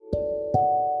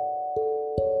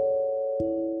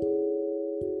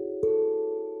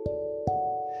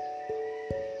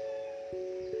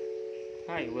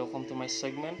welcome to my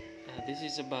segment. This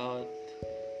is about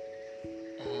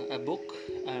a book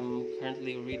I'm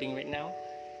currently reading right now.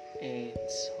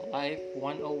 It's Life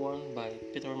 101 by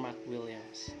Peter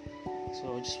McWilliams.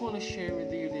 So I just want to share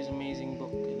with you this amazing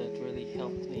book that really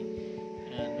helped me.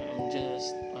 And I'm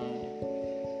just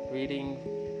reading,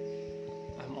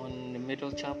 I'm on the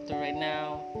middle chapter right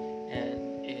now,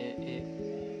 and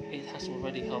it has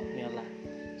already helped me a lot.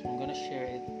 So I'm going to share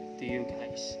it to you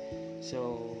guys.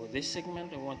 So this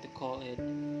segment I want to call it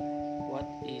What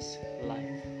is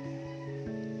Life?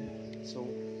 So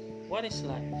what is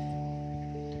life?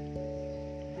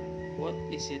 What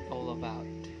is it all about?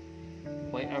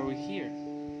 Why are we here?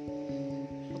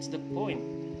 What's the point?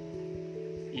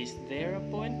 Is there a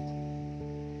point?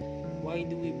 Why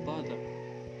do we bother?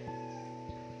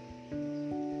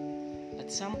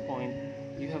 At some point,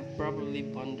 you have probably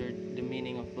pondered the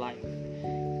meaning of life,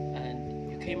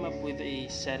 and you came up with a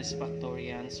satisfactory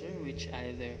answer which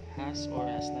either has or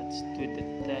has not stood the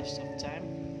test of time,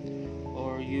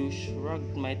 or you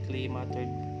shrugged mightily, muttered,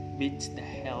 "Beats the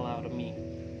hell out of me,"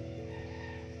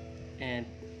 and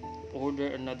order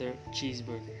another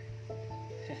cheeseburger.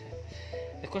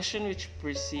 The question which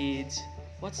precedes,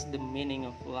 what's the meaning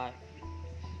of life,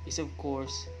 is of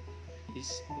course, is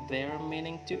there a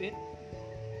meaning to it?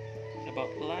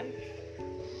 About life?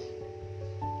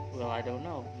 Well, I don't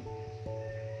know.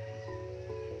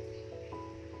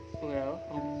 Well,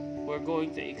 we're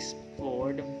going to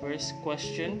explore the first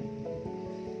question,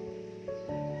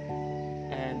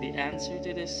 and the answer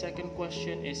to the second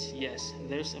question is yes,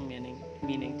 there's a meaning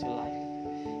to life.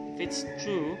 If it's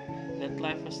true that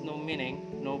life has no meaning,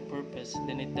 no purpose,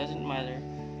 then it doesn't matter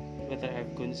whether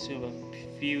I've consumed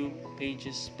a few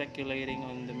pages speculating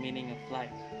on the meaning of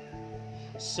life.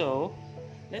 So,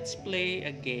 let's play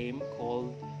a game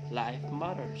called Life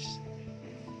Matters.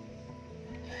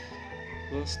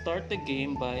 We'll start the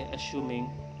game by assuming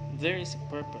there is a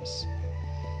purpose.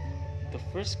 The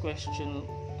first question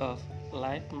of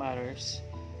Life Matters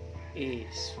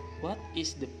is, what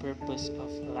is the purpose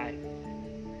of life?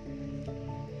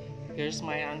 Here's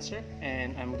my answer,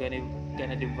 and I'm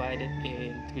gonna divide it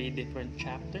in 3 different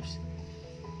chapters.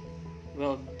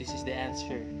 Well, this is the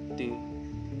answer to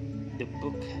the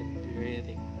book I've been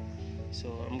reading.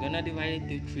 So I'm gonna divide it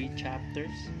to 3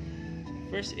 chapters.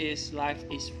 First is life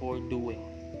is for doing.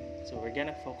 So we're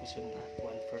gonna focus on that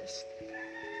one first.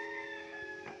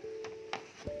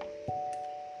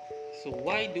 So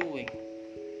why doing?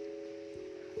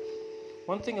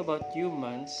 One thing about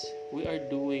humans, we are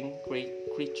doing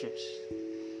great creatures.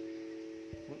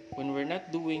 When we're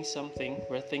not doing something,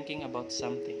 we're thinking about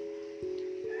something,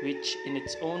 which in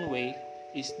its own way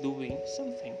is doing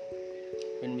something.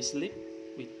 When we sleep,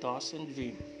 we toss and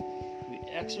dream. We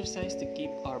exercise to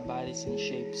keep our bodies in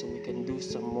shape so we can do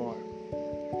some more.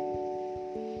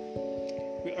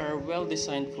 We are well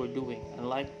designed for doing.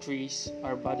 Unlike trees,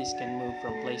 our bodies can move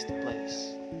from place to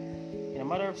place. In a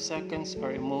matter of seconds,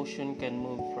 our emotion can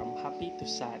move from happy to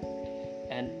sad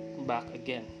and back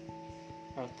again.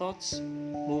 Our thoughts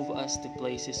move us to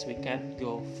places we can't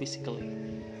go physically.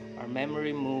 Our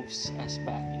memory moves us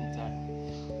back in time.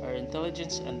 Our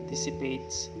intelligence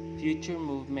anticipates future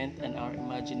movement, and our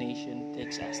imagination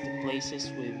takes us to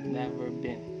places we've never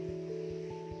been.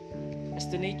 As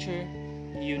to nature,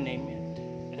 you name it,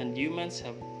 and humans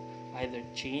have either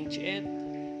changed it,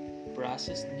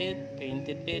 processed it,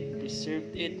 painted it,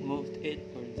 preserved it, moved it,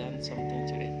 or done something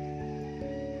to it.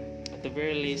 At the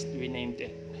very least, we named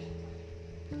it.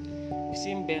 We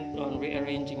seem bent on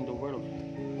rearranging the world.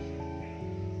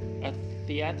 A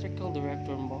theatrical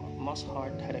director, Moss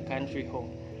Hart, had a country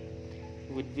home.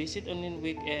 He would visit on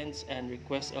weekends and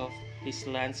request of his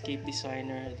landscape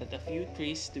designer that a few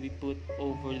trees to be put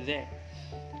over there,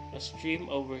 a stream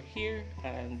over here,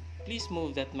 and please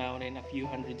move that mountain a few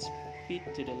hundred feet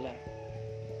to the left.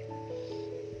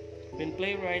 When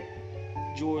playwright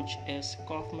George S.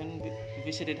 Kaufman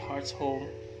visited Hart's home,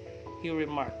 he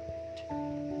remarked,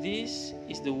 "This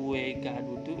is the way God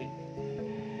would do it,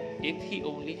 if he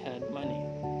only had money."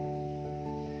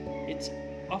 It's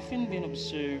often been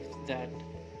observed that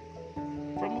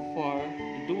from afar,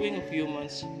 the doing of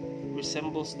humans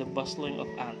resembles the bustling of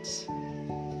ants.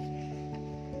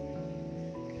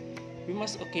 We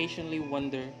must occasionally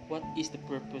wonder what is the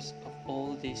purpose of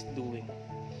all this doing.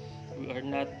 We are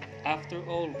not, after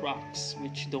all, rocks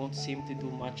which don't seem to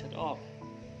do much at all.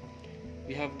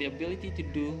 We have the ability to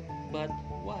do, but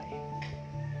why?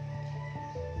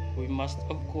 We must,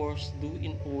 of course, do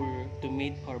in order to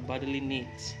meet our bodily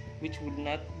needs, which would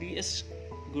not be as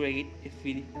great if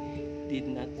we did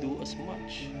not do as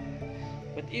much.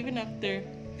 But even after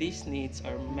these needs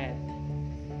are met,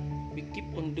 we keep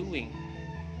on doing.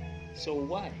 So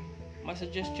why? My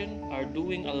suggestion are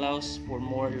doing allows for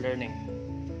more learning.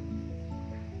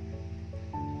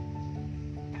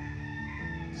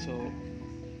 So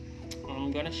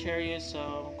I'm gonna share you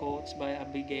some quotes by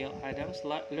Abigail Adams.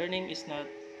 Learning is not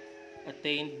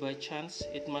attained by chance;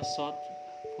 it must sought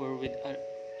for with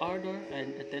ardor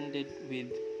and attended with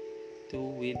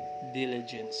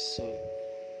diligence. So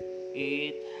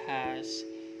it has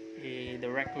a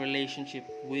direct relationship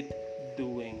with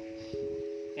doing.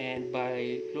 And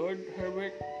by Lord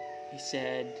Herbert, he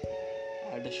said,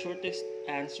 the shortest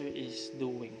answer is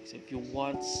doing. So if you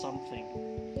want something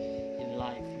in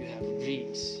life, you have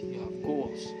dreams, you have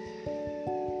goals,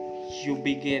 you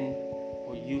begin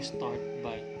or you start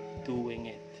by doing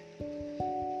it.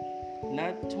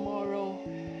 Not tomorrow,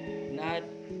 not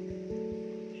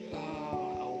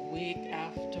a week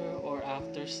after, or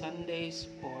after Sundays,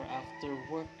 or after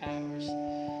work hours.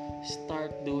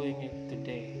 Start doing it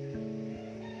today.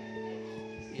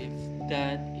 If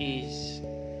that is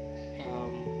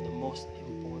the most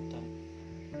important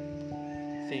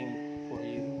thing for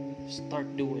you,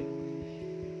 start doing.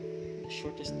 The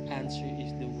shortest answer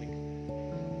is doing.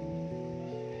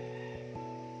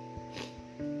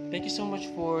 Thank you so much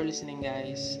for listening,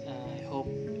 guys. I hope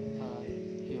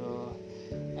you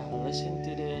listen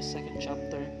to the second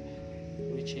chapter,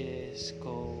 which is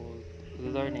called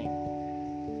Learning.